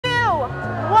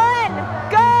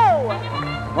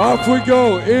Off we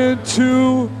go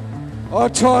into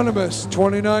autonomous,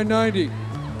 29.90.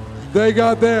 They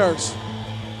got theirs.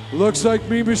 Looks like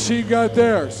Mean Machine got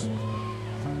theirs.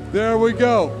 There we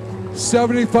go.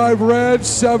 75 red,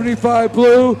 75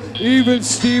 blue, even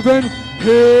Steven.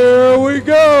 Here we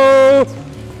go.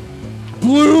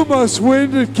 Blue must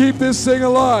win to keep this thing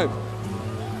alive.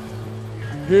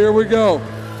 Here we go.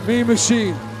 Mean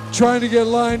Machine trying to get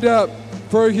lined up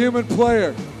for a human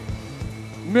player.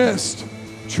 Missed.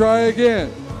 Try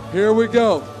again. Here we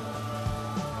go.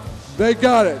 They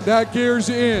got it. That gear's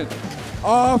in.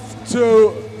 Off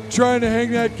to trying to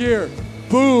hang that gear.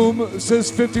 Boom, says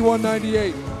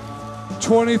 51.98.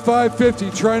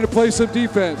 25.50, trying to play some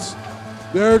defense.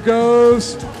 There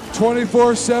goes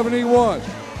 24.71.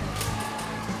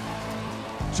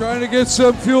 Trying to get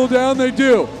some fuel down, they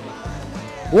do.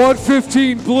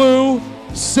 115 blue,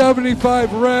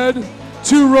 75 red.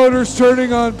 2 rotors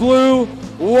turning on blue,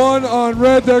 1 on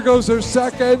red. There goes their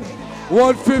second.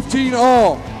 115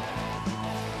 all.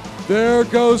 There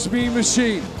goes Mean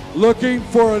Machine, looking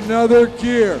for another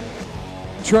gear.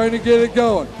 Trying to get it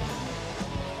going.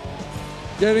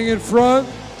 Getting in front.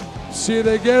 See if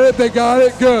they get it. They got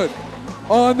it. Good.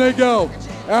 On they go.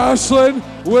 Ashland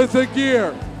with a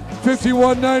gear.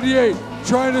 51.98.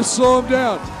 Trying to slow them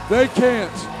down. They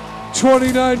can't.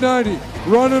 29.90.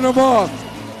 Running them off.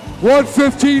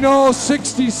 115 all.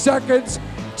 60 seconds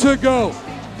to go.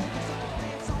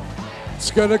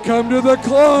 It's going to come to the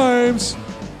climbs.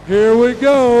 Here we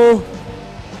go.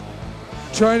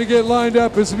 Trying to get lined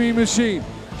up as Mean Machine.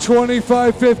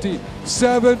 25.50.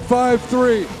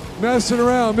 7.53. Messing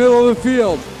around, middle of the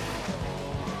field.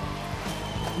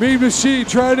 Mean Machine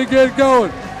trying to get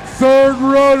going. Third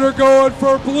rotor going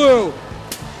for blue.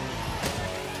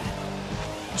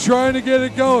 Trying to get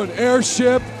it going.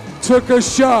 Airship took a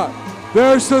shot.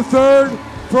 There's the third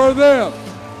for them.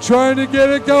 Trying to get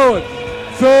it going.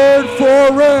 Third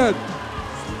for red.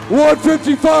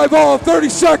 155 all, 30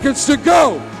 seconds to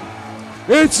go.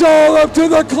 It's all up to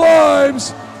the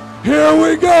climbs. Here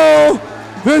we go.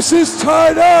 This is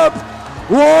tied up.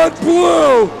 1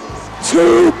 blue,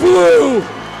 2 blue,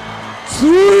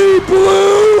 3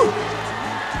 blue,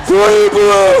 3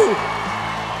 blue.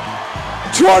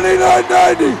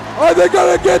 29.90. Are they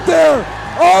gonna get there?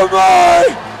 Oh my!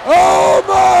 Oh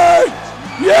my!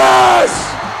 Yes!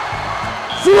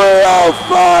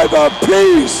 305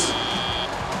 apiece.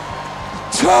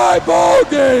 Tie ball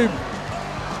game.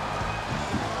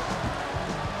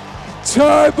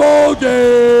 Tie ball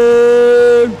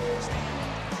game.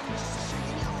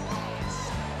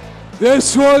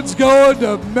 This one's going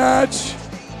to match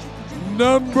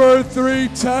number 3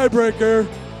 tiebreaker.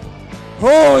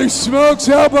 Holy smokes,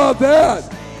 how about that?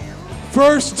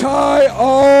 First tie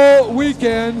all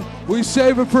weekend. We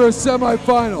save it for a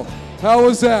semifinal. How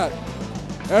was that?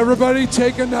 Everybody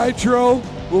take a nitro.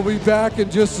 We'll be back in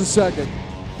just a second.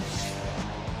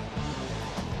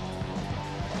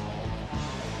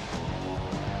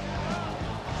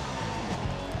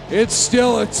 It's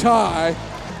still a tie.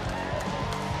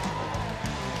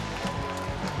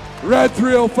 Red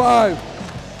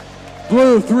 305,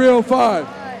 blue 305.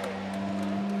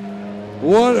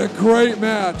 What a great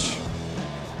match.